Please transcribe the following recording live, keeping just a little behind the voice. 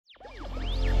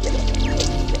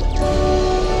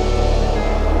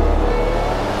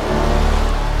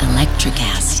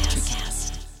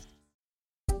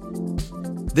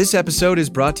This episode is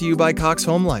brought to you by Cox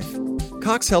Home Life.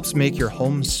 Cox helps make your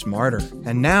home smarter,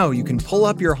 and now you can pull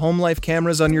up your Home Life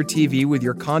cameras on your TV with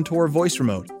your Contour voice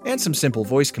remote and some simple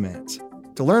voice commands.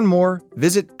 To learn more,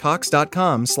 visit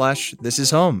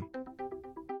cox.com/thisishome.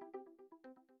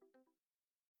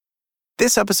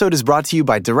 This episode is brought to you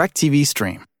by DirecTV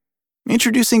Stream.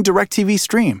 Introducing DirecTV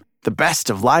Stream, the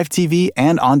best of live TV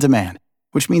and on demand,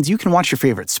 which means you can watch your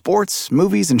favorite sports,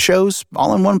 movies, and shows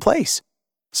all in one place.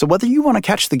 So whether you want to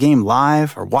catch the game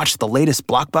live or watch the latest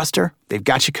blockbuster, they've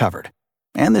got you covered.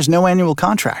 And there's no annual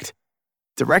contract.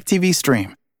 DirecTV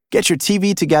Stream. Get your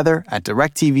TV together at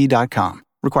directtv.com.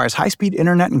 Requires high-speed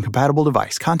internet and compatible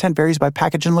device. Content varies by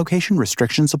package and location.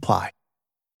 Restrictions apply.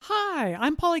 Hi,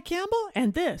 I'm Polly Campbell,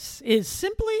 and this is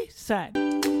Simply Said.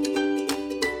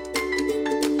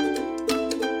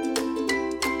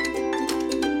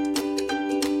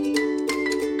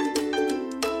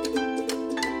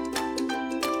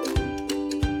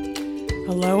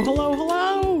 Hello, hello,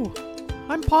 hello.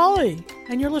 I'm Polly,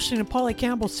 and you're listening to Polly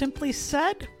Campbell Simply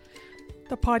Said,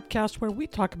 the podcast where we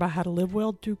talk about how to live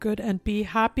well, do good, and be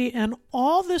happy. And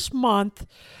all this month,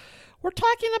 we're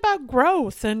talking about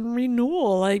growth and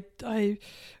renewal. I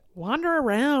wander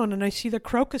around and I see the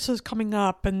crocuses coming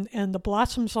up and the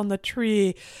blossoms on the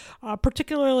tree,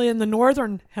 particularly in the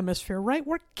northern hemisphere, right?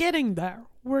 We're getting there.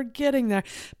 We're getting there.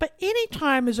 But any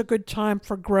time is a good time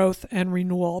for growth and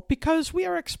renewal because we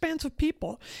are expansive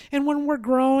people. And when we're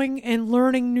growing and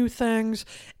learning new things,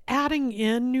 adding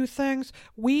in new things,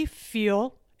 we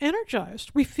feel energized.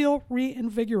 We feel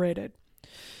reinvigorated.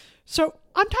 So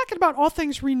I'm talking about all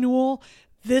things renewal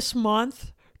this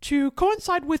month to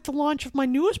coincide with the launch of my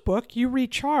newest book, You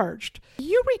Recharged.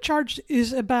 You Recharged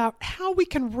is about how we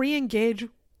can re-engage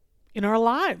in our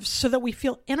lives so that we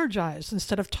feel energized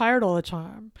instead of tired all the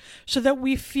time, so that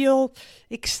we feel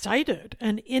excited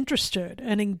and interested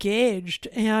and engaged,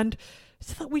 and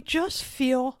so that we just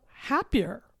feel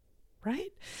happier,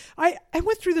 right? I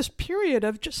went through this period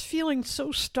of just feeling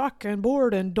so stuck and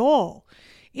bored and dull.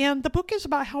 And the book is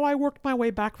about how I worked my way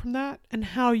back from that and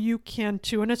how you can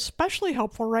too. And it's especially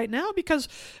helpful right now because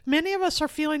many of us are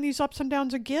feeling these ups and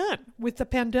downs again with the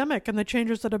pandemic and the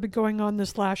changes that have been going on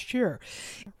this last year,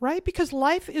 right? Because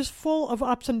life is full of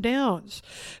ups and downs,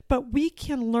 but we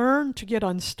can learn to get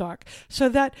unstuck so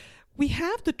that we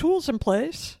have the tools in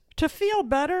place to feel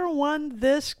better when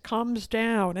this comes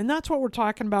down. And that's what we're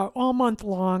talking about all month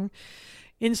long,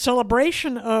 in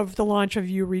celebration of the launch of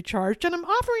You Recharged. And I'm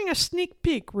offering a sneak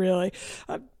peek, really.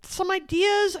 Some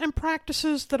ideas and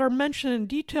practices that are mentioned in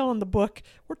detail in the book.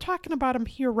 We're talking about them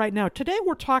here right now. Today,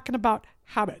 we're talking about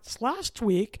habits. Last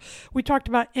week, we talked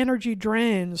about energy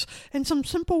drains and some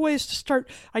simple ways to start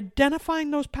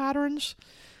identifying those patterns,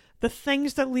 the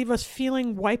things that leave us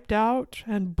feeling wiped out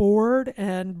and bored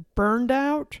and burned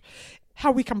out, how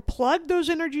we can plug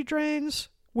those energy drains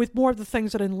with more of the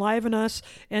things that enliven us.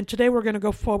 And today we're going to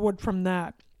go forward from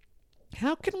that.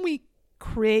 How can we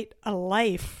create a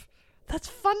life that's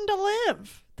fun to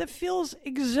live, that feels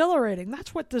exhilarating?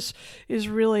 That's what this is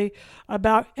really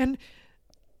about. And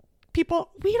people,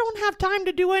 we don't have time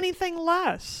to do anything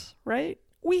less, right?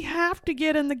 We have to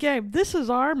get in the game. This is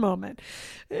our moment.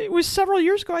 It was several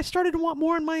years ago I started to want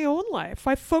more in my own life.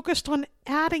 I focused on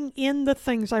adding in the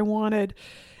things I wanted,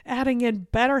 adding in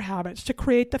better habits to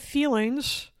create the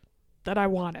feelings that I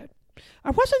wanted.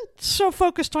 I wasn't so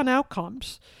focused on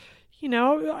outcomes.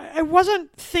 I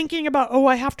wasn't thinking about,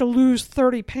 I have to lose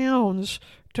 30 pounds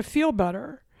to feel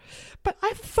better. But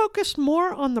I focused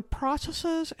more on the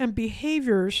processes and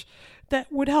behaviors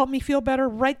that would help me feel better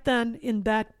right then in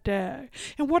that day.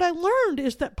 And what I learned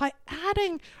is that by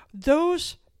adding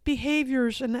those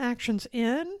behaviors and actions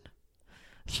in,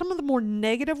 some of the more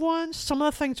negative ones, some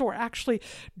of the things that were actually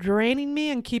draining me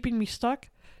and keeping me stuck,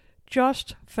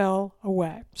 just fell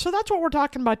away. So that's what we're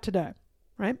talking about today,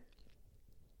 right?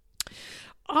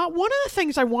 One of the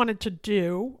things I wanted to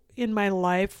do in my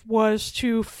life was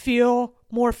to feel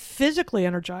more physically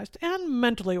energized and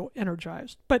mentally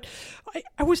energized. But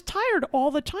I was tired all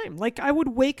the time. Like I would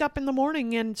wake up in the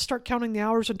morning and start counting the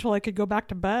hours until I could go back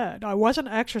to bed. I wasn't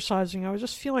exercising. I was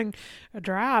just feeling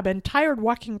drab and tired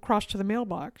walking across to the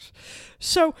mailbox.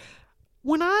 So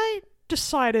when I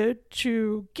decided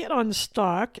to get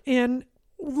unstuck and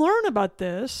learn about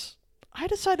this, I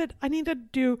decided I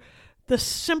needed to do the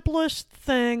simplest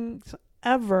things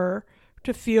ever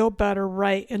to feel better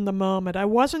right in the moment. I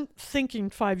wasn't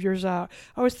thinking 5 years out.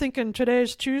 I was thinking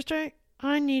today's Tuesday.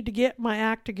 I need to get my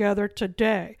act together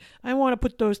today. I want to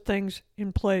put those things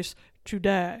in place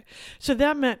today. So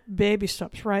that meant baby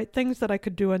steps, right? Things that I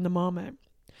could do in the moment.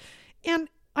 And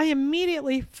I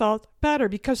immediately felt better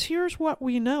because here's what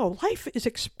we know. Life is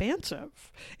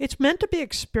expansive. It's meant to be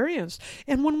experienced.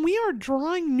 And when we are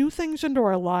drawing new things into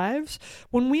our lives,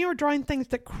 when we are drawing things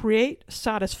that create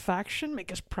satisfaction,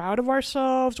 make us proud of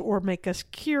ourselves, or make us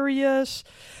curious,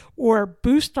 or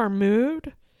boost our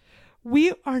mood,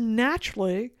 we are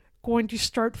naturally going to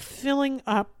start filling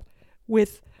up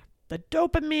with the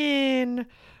dopamine,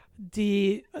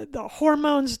 the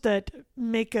hormones that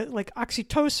make it, like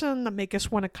oxytocin, that make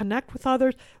us want to connect with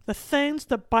others, the things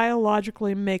that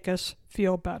biologically make us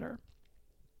feel better.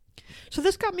 So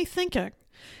this got me thinking.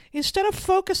 Instead of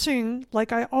focusing,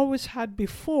 like I always had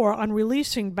before, on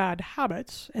releasing bad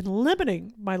habits and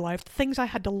limiting my life, the things I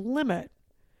had to limit,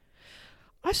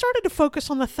 I started to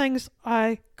focus on the things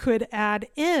I could add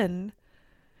in,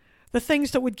 the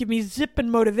things that would give me zip and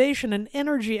motivation and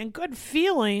energy and good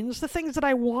feelings, the things that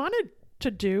I wanted to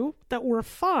do that were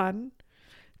fun,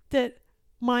 that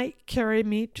might carry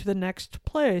me to the next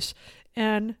place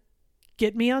and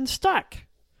get me unstuck.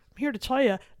 I'm here to tell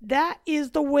you, that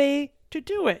is the way to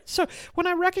do it. So when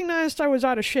I recognized I was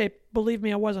out of shape, believe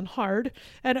me, I wasn't hard,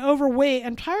 and overweight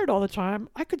and tired all the time,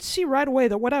 I could see right away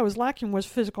that what I was lacking was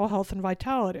physical health and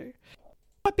vitality.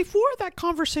 But before that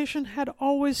conversation had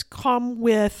always come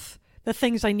with the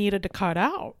things I needed to cut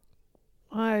out.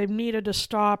 I needed to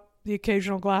stop the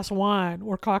occasional glass of wine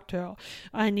or cocktail.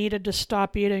 I needed to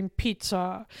stop eating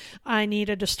pizza. I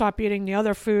needed to stop eating the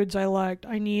other foods I liked.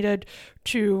 I needed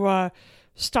to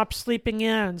stop sleeping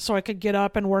in so I could get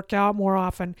up and work out more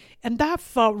often. And that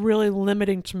felt really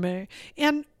limiting to me.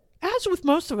 And as with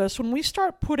most of us, when we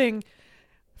start putting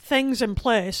things in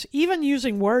place, even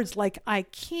using words like I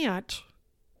can't,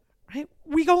 right,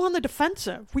 we go on the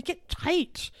defensive. We get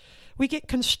tight. We get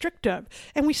constrictive,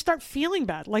 and we start feeling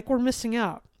bad, like we're missing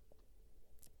out.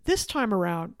 This time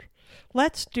around,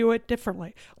 let's do it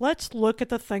differently. Let's look at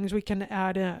the things we can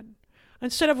add in.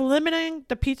 Instead of limiting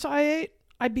the pizza I ate,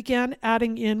 I began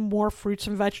adding in more fruits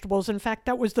and vegetables. In fact,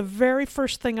 that was the very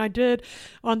first thing I did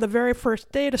on the very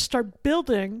first day to start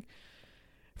building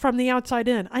from the outside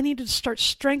in. I needed to start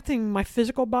strengthening my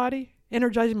physical body,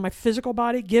 energizing my physical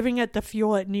body, giving it the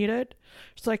fuel it needed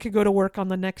so I could go to work on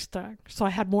the next day. So I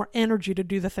had more energy to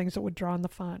do the things that would draw in the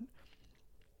fun.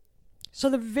 So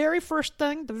the very first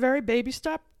thing, the very baby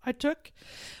step I took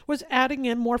was adding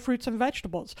in more fruits and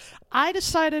vegetables. I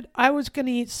decided I was going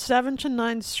to eat 7 to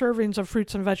 9 servings of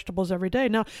fruits and vegetables every day.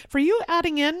 Now, for you,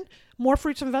 adding in more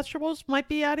fruits and vegetables might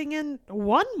be adding in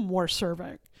 1 more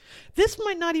serving. This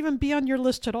might not even be on your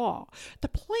list at all. The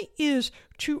point is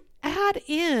to add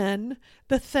in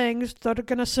the things that are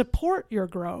going to support your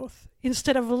growth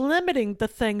instead of limiting the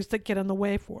things that get in the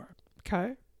way for it.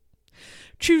 Okay?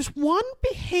 Choose one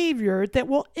behavior that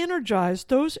will energize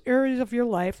those areas of your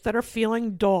life that are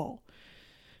feeling dull.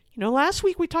 You know, last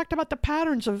week we talked about the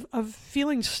patterns of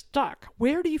feeling stuck.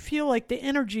 Where do you feel like the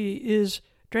energy is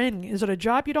draining? Is it a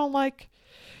job you don't like?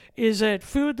 Is it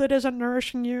food that isn't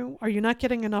nourishing you? Are you not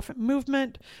getting enough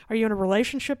movement? Are you in a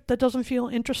relationship that doesn't feel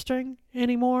interesting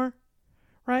anymore?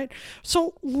 Right?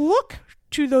 So look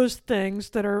to those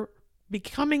things that are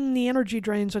becoming the energy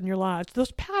drains in your lives,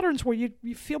 those patterns where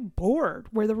you feel bored,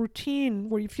 where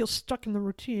you feel stuck in the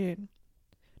routine.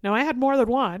 Now, I had more than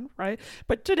one, right?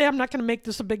 But today I'm not going to make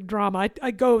this a big drama.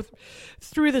 I go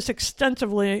through this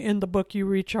extensively in the book You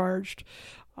Recharged,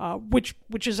 which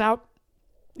is out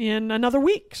in another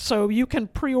week, so you can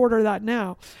pre-order that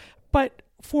now. But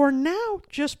for now,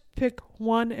 just pick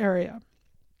one area.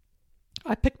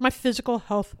 I picked my physical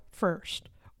health first.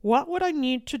 What would I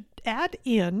need to add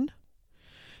in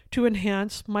to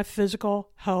enhance my physical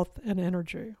health and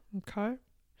energy? Okay.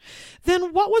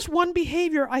 Then what was one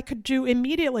behavior I could do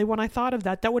immediately when I thought of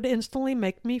that would instantly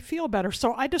make me feel better?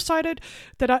 So I decided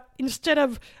that instead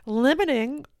of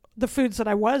limiting the foods that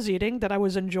I was eating, that I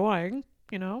was enjoying,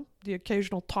 you know, the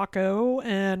occasional taco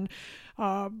and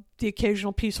the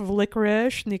occasional piece of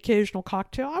licorice and the occasional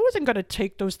cocktail, I wasn't going to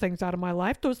take those things out of my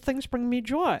life. Those things bring me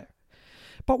joy.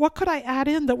 But what could I add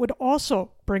in that would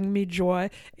also bring me joy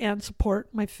and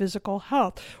support my physical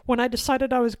health? When I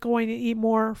decided I was going to eat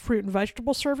more fruit and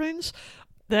vegetable servings,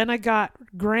 then I got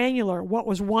granular. What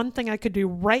was one thing I could do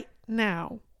right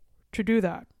now to do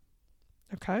that?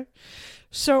 Okay.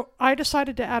 So I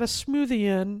decided to add a smoothie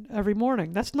in every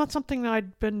morning. That's not something that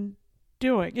I'd been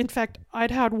doing. In fact,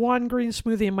 I'd had one green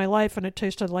smoothie in my life and it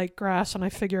tasted like grass, and I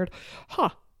figured,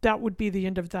 that would be the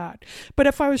end of that. But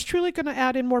if I was truly going to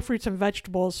add in more fruits and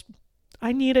vegetables,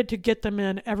 I needed to get them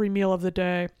in every meal of the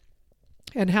day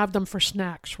and have them for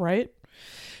snacks, right?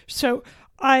 So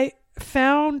I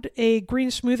found a green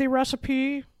smoothie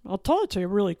recipe. I'll tell it to you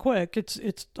really quick.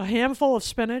 It's a handful of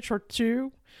spinach or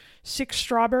 2, 6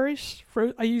 strawberries.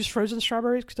 I use frozen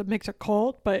strawberries because it makes it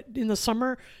cold, but in the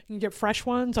summer you can get fresh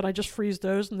ones, and I just freeze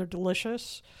those and they're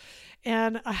delicious.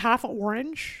 And a half an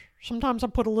orange. Sometimes I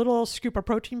put a little scoop of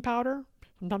protein powder.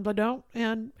 Sometimes I don't.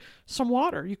 And some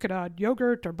water. You could add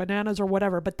yogurt or bananas or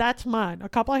whatever, but that's mine. A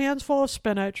couple of handsful of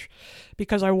spinach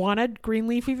because I wanted green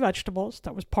leafy vegetables.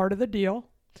 That was part of the deal.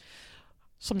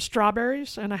 Some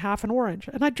strawberries and a half an orange.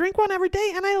 And I drink one every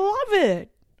day and I love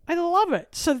it. I love it.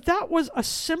 So that was a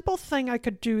simple thing I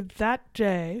could do that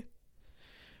day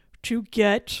to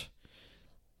get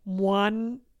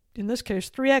one, in this case,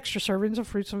 3 extra servings of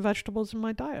fruits and vegetables in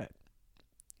my diet.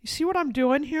 You see what I'm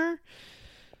doing here?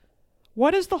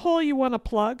 What is the hole you want to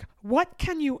plug? What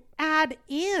can you add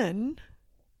in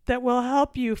that will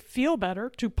help you feel better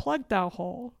to plug that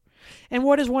hole? And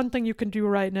what is one thing you can do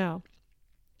right now?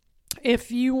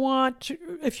 If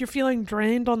you're feeling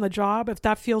drained on the job, if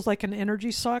that feels like an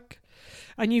energy suck,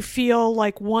 and you feel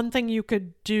like one thing you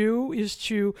could do is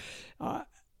to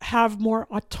have more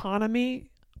autonomy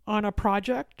on a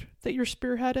project that you're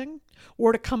spearheading,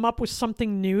 or to come up with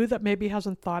something new that maybe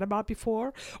hasn't thought about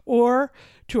before, or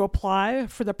to apply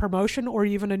for the promotion or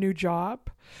even a new job,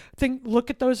 look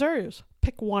at those areas.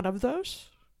 Pick one of those.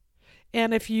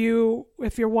 And if your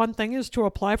one thing is to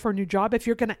apply for a new job, if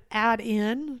you're going to add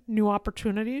in new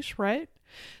opportunities, right,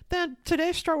 then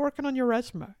today start working on your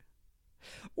resume.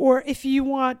 Or if you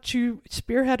want to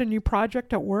spearhead a new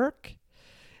project at work,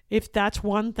 if that's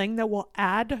one thing that will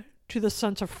add to the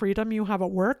sense of freedom you have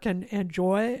at work and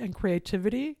joy and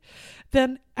creativity,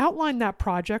 then outline that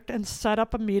project and set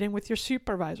up a meeting with your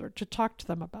supervisor to talk to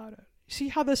them about it. See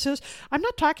how this is? I'm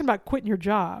not talking about quitting your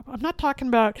job. I'm not talking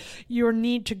about your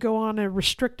need to go on a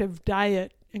restrictive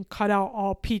diet and cut out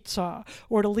all pizza,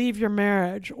 or to leave your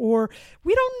marriage, or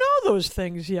we don't know those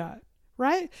things yet,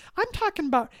 right? I'm talking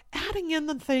about adding in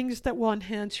the things that will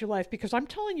enhance your life, because I'm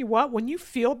telling you what, when you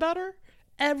feel better,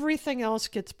 everything else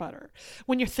gets better.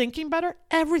 When you're thinking better,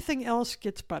 everything else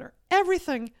gets better.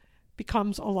 Everything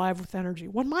becomes alive with energy.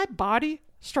 When my body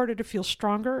started to feel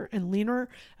stronger and leaner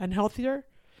and healthier,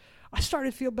 I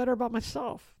started to feel better about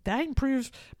myself. That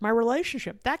improves my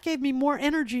relationship. That gave me more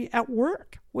energy at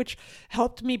work, which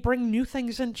helped me bring new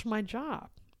things into my job.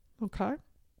 Okay?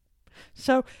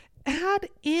 So add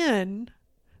in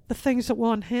the things that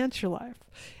will enhance your life.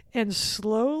 And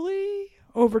slowly,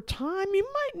 over time, you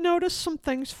might notice some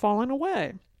things falling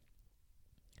away.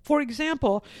 For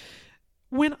example,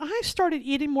 when I started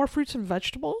eating more fruits and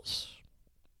vegetables,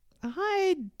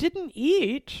 I didn't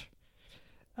eat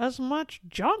as much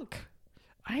junk.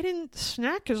 I didn't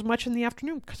snack as much in the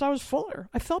afternoon because I was fuller.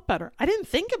 I felt better. I didn't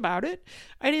think about it.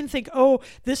 I didn't think, oh,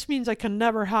 this means I can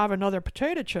never have another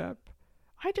potato chip.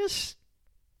 I just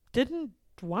didn't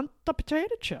want the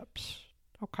potato chips.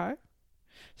 Okay?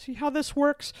 See how this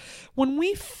works? When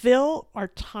we fill our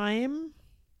time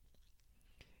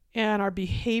and our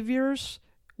behaviors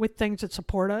with things that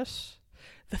support us,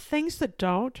 the things that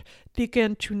don't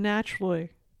begin to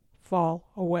naturally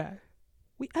fall away.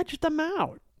 We edge them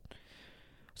out.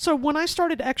 So when I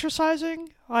started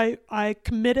exercising, I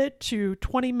committed to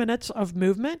 20 minutes of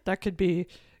movement. That could be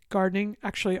gardening.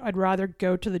 Actually, I'd rather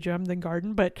go to the gym than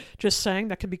garden, but just saying,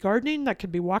 that could be gardening, that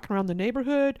could be walking around the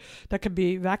neighborhood, that could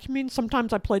be vacuuming.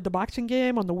 Sometimes I played the boxing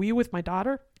game on the Wii with my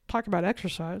daughter. Talk about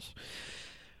exercise.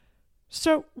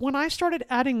 So when I started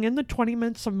adding in the 20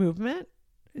 minutes of movement,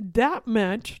 that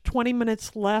meant 20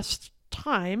 minutes less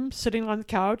time sitting on the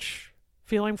couch,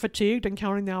 feeling fatigued and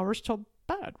counting the hours till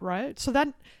bed, right? So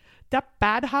that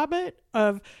bad habit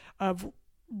of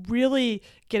really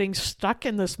getting stuck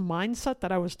in this mindset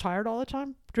that I was tired all the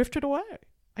time drifted away.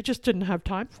 I just didn't have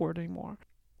time for it anymore.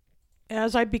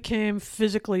 As I became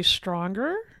physically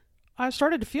stronger, I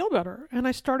started to feel better, and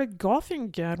I started golfing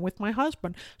again with my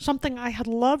husband, something I had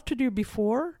loved to do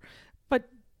before, but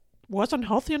wasn't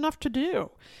healthy enough to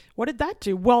do. What did that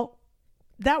do? Well,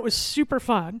 that was super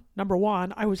fun. Number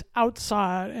one, I was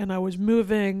outside and I was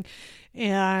moving,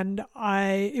 and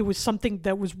it was something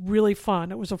that was really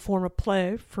fun. It was a form of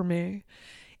play for me.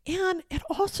 And it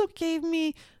also gave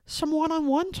me some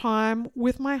one-on-one time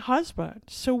with my husband.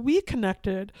 So we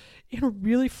connected in a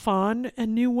really fun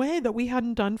and new way that we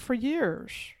hadn't done for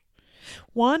years.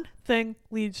 One thing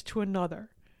leads to another.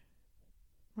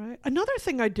 Right? Another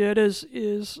thing I did is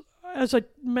as I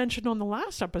mentioned on the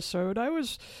last episode, I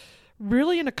was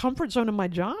really in a comfort zone in my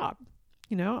job.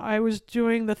 You know, I was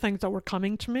doing the things that were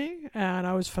coming to me, and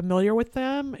I was familiar with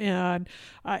them, and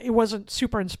it wasn't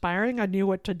super inspiring. I knew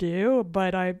what to do,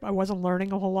 but I wasn't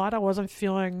learning a whole lot. I wasn't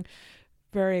feeling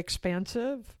very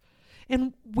expansive.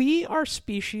 And we are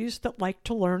species that like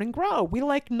to learn and grow. We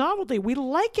like novelty. We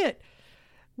like it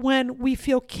when we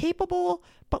feel capable,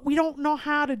 but we don't know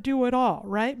how to do it all,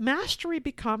 right? Mastery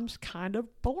becomes kind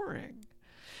of boring.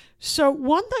 So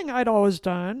one thing I'd always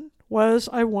done was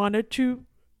I wanted to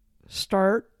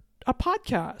start a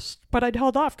podcast, but I'd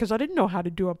held off because I didn't know how to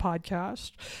do a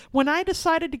podcast. When I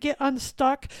decided to get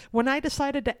unstuck, when I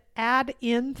decided to add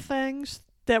in things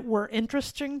that were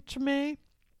interesting to me,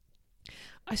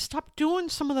 I stopped doing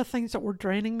some of the things that were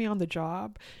draining me on the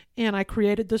job, and I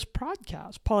created this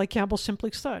podcast, Polly Campbell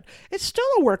Simply Said. It's still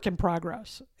a work in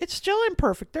progress. It's still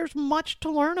imperfect. There's much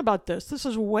to learn about this. This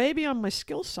is way beyond my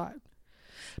skill set.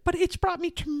 But it's brought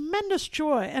me tremendous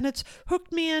joy, and it's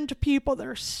hooked me into people that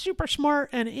are super smart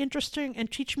and interesting and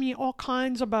teach me all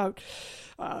kinds about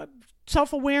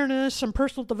self-awareness and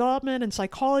personal development and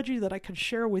psychology that I can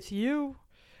share with you.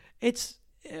 It's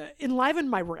enlivened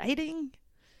my writing,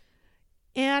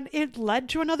 and it led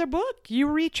to another book, You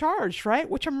Recharged, right?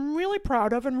 Which I'm really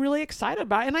proud of and really excited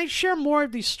about. And I share more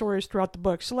of these stories throughout the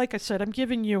book. So like I said, I'm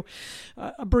giving you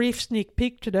a brief sneak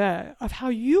peek today of how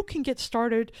you can get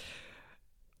started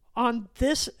on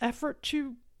this effort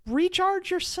to recharge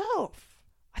yourself.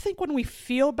 I think when we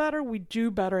feel better, we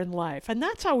do better in life. And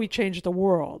that's how we change the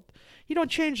world. You don't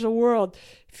change the world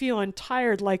feeling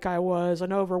tired like I was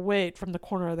and overweight from the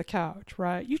corner of the couch,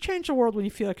 right? You change the world when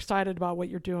you feel excited about what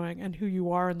you're doing and who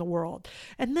you are in the world.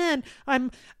 And then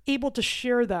I'm able to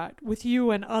share that with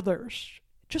you and others,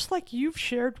 just like you've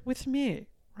shared with me,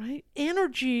 right?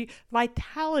 Energy,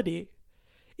 vitality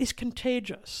is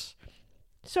contagious.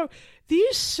 So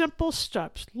these simple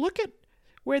steps, look at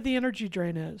where the energy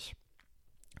drain is.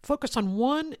 Focus on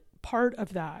one part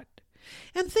of that.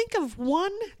 And think of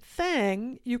one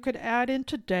thing you could add in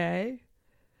today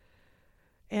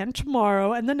and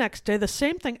tomorrow and the next day, the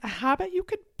same thing, a habit you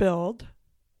could build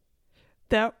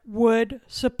that would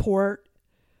support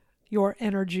your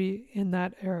energy in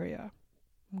that area.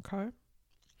 Okay?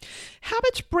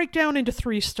 Habits break down into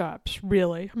 3 steps,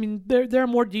 really. I mean, there are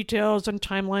more details and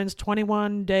timelines,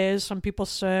 21 days, some people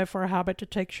say, for a habit to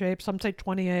take shape. Some say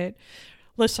 28.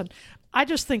 Listen, I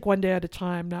just think one day at a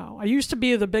time now. I used to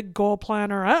be the big goal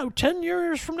planner. 10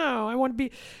 years from now, I want to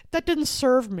be... That didn't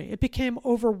serve me. It became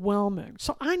overwhelming.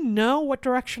 So I know what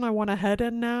direction I want to head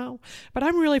in now, but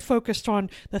I'm really focused on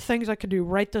the things I can do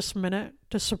right this minute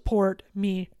to support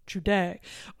me today.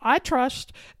 I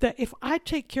trust that if I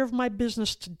take care of my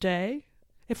business today,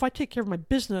 if I take care of my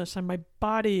business and my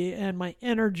body and my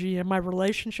energy and my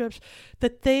relationships,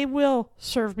 that they will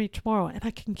serve me tomorrow, and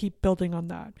I can keep building on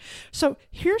that. So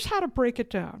here's how to break it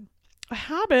down. A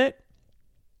habit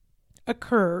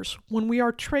occurs when we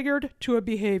are triggered to a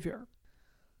behavior.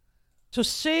 So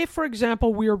say, for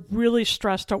example, we are really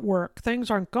stressed at work. Things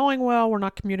aren't going well. We're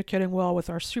not communicating well with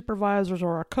our supervisors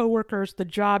or our coworkers. The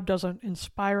job doesn't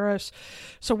inspire us.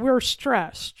 So we're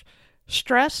stressed.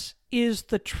 Stress is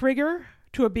the trigger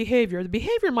to a behavior. The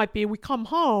behavior might be we come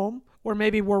home, or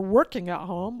maybe we're working at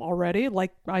home already,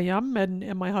 like I am,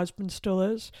 and my husband still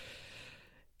is,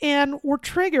 and we're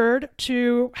triggered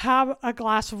to have a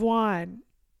glass of wine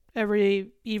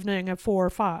every evening at 4 or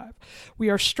 5. We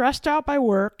are stressed out by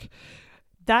work.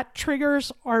 That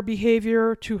triggers our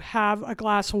behavior to have a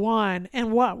glass of wine.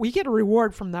 And what? We get a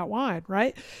reward from that wine,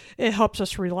 right? It helps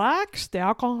us relax. The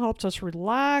alcohol helps us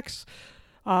relax.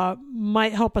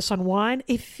 Might help us unwind.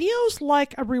 It feels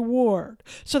like a reward.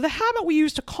 So the habit we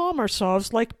use to calm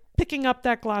ourselves, like picking up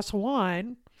that glass of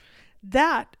wine,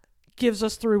 that gives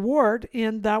us the reward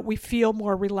in that we feel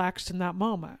more relaxed in that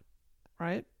moment,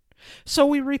 right? So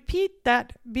we repeat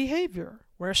that behavior.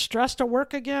 We're stressed at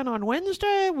work again on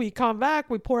Wednesday. We come back,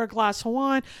 we pour a glass of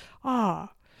wine.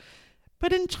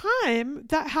 But in time,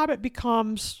 that habit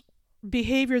becomes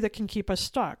behavior that can keep us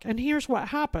stuck. And here's what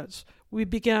happens. We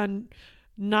begin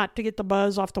not to get the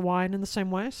buzz off the wine in the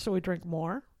same way, so we drink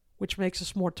more, which makes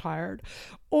us more tired.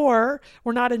 Or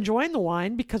we're not enjoying the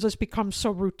wine because it's become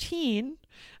so routine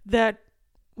that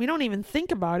we don't even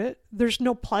think about it. There's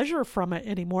no pleasure from it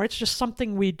anymore. It's just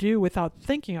something we do without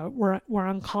thinking of it. We're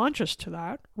unconscious to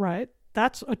that, right?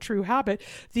 That's a true habit.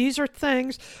 These are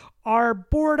things, our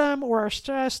boredom or our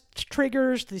stress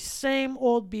triggers the same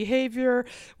old behavior,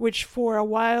 which for a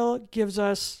while gives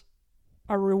us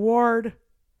a reward.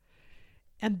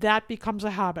 And that becomes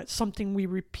a habit, something we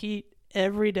repeat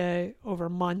every day over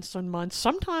months and months,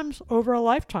 sometimes over a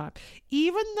lifetime,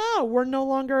 even though we're no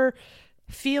longer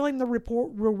feeling the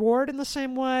reward in the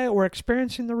same way or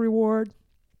experiencing the reward.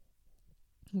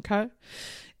 Okay?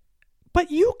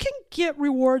 But you can get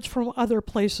rewards from other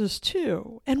places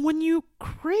too. And when you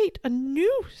create a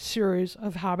new series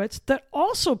of habits that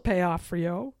also pay off for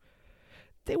you,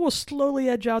 they will slowly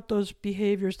edge out those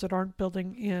behaviors that aren't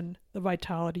building in the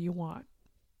vitality you want.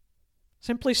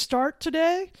 Simply start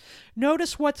today.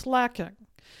 Notice what's lacking.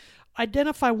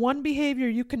 Identify one behavior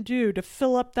you can do to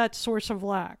fill up that source of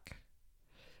lack.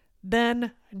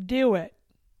 Then do it.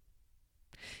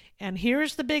 And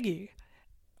here's the biggie.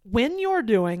 When you're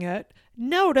doing it,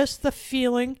 notice the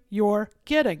feeling you're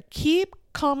getting. Keep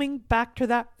coming back to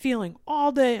that feeling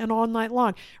all day and all night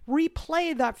long.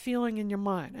 Replay that feeling in your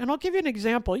mind. And I'll give you an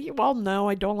example. You all know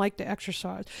I don't like to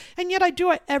exercise, and yet I do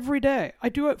it every day. I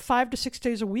do it 5 to 6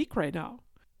 days a week right now.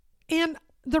 And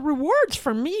the rewards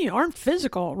for me aren't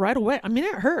physical right away. I mean,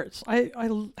 it hurts. I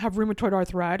have rheumatoid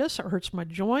arthritis. It hurts my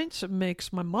joints. It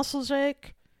makes my muscles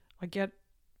ache. I get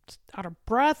out of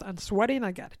breath and sweating.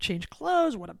 I got to change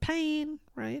clothes. What a pain,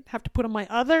 right? Have to put on my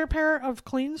other pair of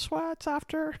clean sweats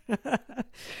after.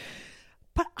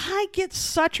 But I get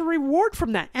such a reward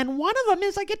from that. And one of them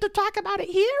is I get to talk about it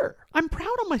here. I'm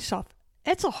proud of myself.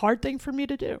 It's a hard thing for me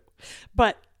to do.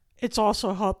 But it's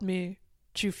also helped me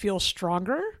to feel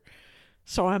stronger.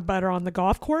 So I'm better on the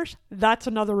golf course. That's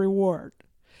another reward.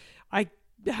 I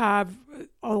have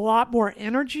a lot more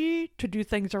energy to do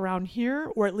things around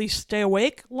here, or at least stay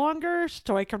awake longer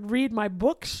so I can read my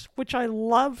books, which I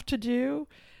love to do.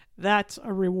 That's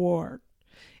a reward.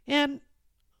 And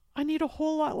I need a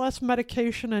whole lot less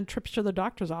medication and trips to the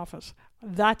doctor's office.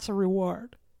 That's a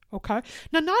reward. Okay?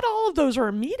 Now, not all of those are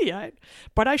immediate,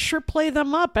 but I sure play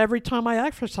them up every time I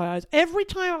exercise. Every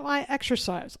time I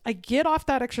exercise, I get off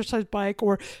that exercise bike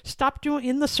or stop doing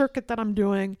in the circuit that I'm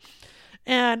doing,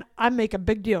 and I make a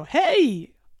big deal.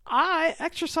 Hey, I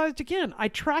exercised again. I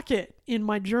track it in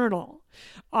my journal.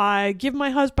 I give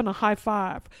my husband a high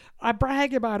five. I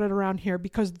brag about it around here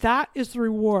because that is the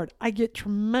reward. I get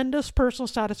tremendous personal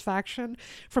satisfaction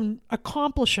from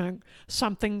accomplishing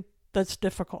something that's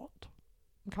difficult.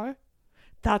 Okay?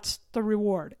 That's the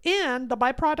reward. And the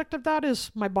byproduct of that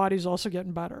is my body's also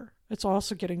getting better. It's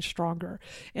also getting stronger.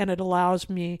 And it allows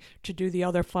me to do the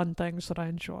other fun things that I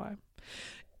enjoy.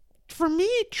 For me,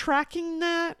 tracking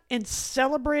that and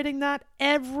celebrating that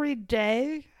every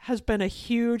day has been a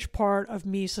huge part of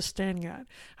me sustaining it.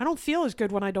 I don't feel as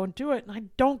good when I don't do it, and I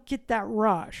don't get that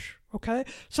rush, okay?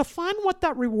 So find what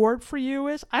that reward for you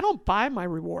is. I don't buy my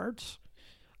rewards.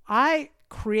 I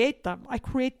create them. I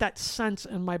create that sense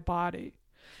in my body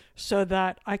so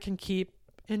that I can keep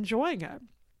enjoying it,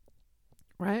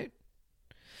 right?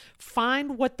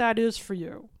 Find what that is for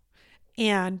you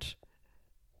and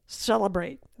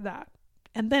celebrate that.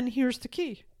 And then here's the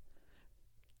key.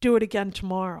 Do it again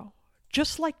tomorrow.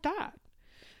 Just like that.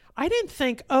 I didn't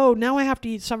think, oh, now I have to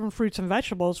eat 7 fruits and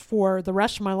vegetables for the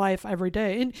rest of my life every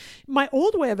day. And my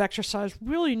old way of exercise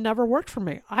really never worked for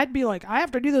me. I'd be like, I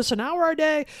have to do this an hour a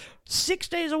day, 6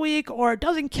 days a week, or it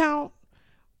doesn't count.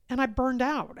 And I burned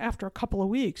out after a couple of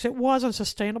weeks. It wasn't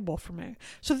sustainable for me.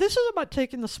 So this is about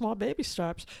taking the small baby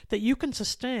steps that you can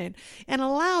sustain and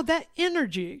allow that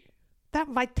energy, that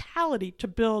vitality to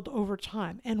build over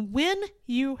time. And when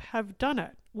you have done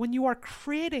it, when you are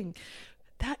creating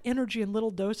that energy in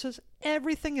little doses,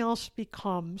 everything else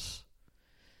becomes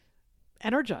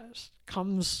energized,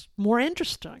 becomes more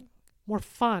interesting, more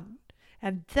fun.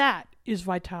 And that is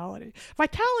vitality.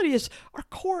 Vitality is our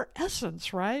core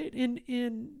essence, right?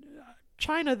 In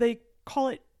China, they call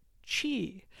it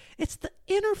qi. It's the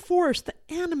inner force that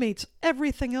animates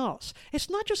everything else. It's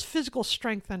not just physical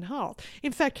strength and health.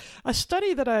 In fact, a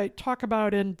study that I talk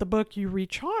about in the book You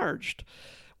Recharged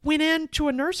went into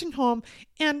a nursing home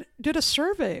and did a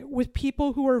survey with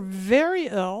people who were very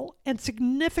ill and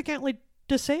significantly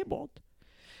disabled.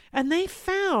 And they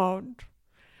found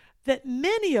that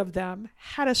many of them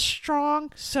had a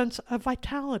strong sense of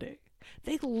vitality.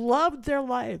 They loved their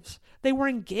lives. They were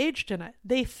engaged in it.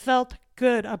 They felt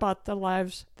good about the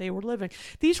lives they were living.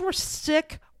 These were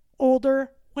sick,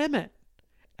 older women,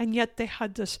 and yet they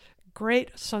had this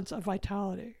great sense of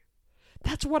vitality.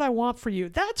 That's what I want for you.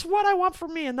 That's what I want for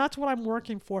me, and that's what I'm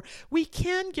working for. We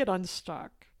can get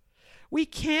unstuck. We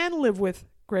can live with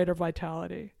greater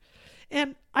vitality.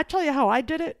 And I tell you how I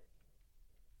did it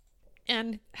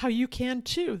and how you can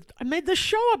too. I made this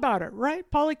show about it, right?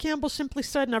 Polly Campbell Simply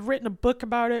Said, and I've written a book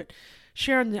about it,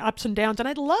 sharing the ups and downs, and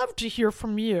I'd love to hear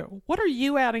from you. What are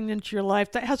you adding into your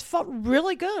life that has felt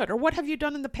really good? Or what have you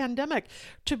done in the pandemic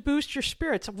to boost your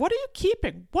spirits? What are you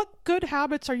keeping? What good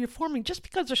habits are you forming just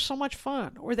because they're so much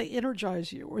fun, or they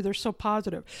energize you, or they're so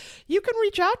positive? You can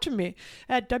reach out to me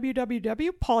at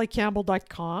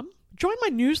www.pollycampbell.com. Join my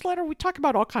newsletter. We talk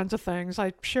about all kinds of things.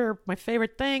 I share my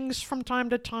favorite things from time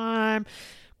to time,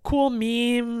 cool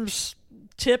memes,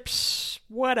 tips,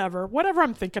 whatever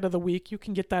I'm thinking of the week. You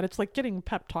can get that. It's like getting a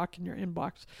pep talk in your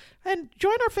inbox. And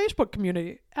join our Facebook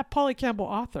community at Polly Campbell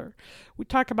Author. We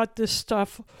talk about this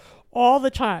stuff all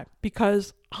the time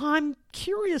because I'm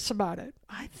curious about it.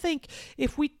 I think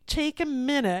if we take a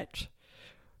minute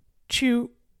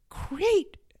to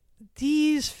create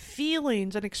these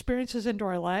feelings and experiences into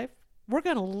our life, we're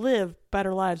going to live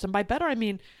better lives. And by better, I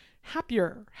mean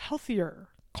happier, healthier,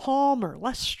 calmer,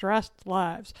 less stressed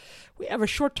lives. We have a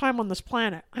short time on this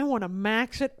planet. I want to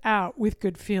max it out with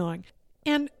good feeling.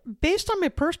 And based on my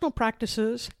personal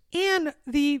practices and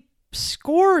the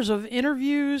scores of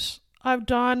interviews I've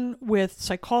done with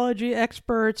psychology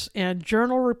experts and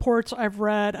journal reports I've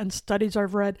read and studies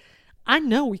I've read, I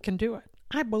know we can do it.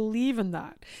 I believe in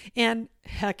that. And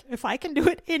heck, if I can do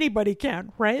it, anybody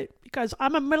can, right? Because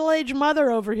I'm a middle-aged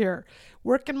mother over here,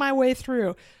 working my way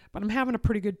through, but I'm having a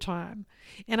pretty good time.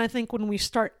 And I think when we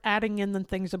start adding in the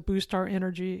things that boost our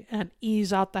energy and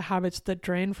ease out the habits that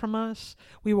drain from us,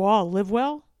 we will all live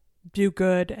well, do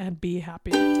good, and be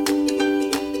happy.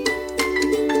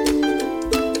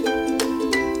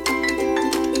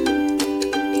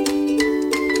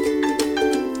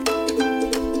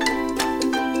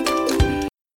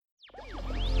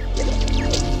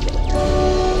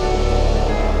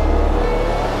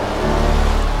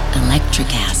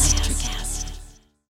 Electricast.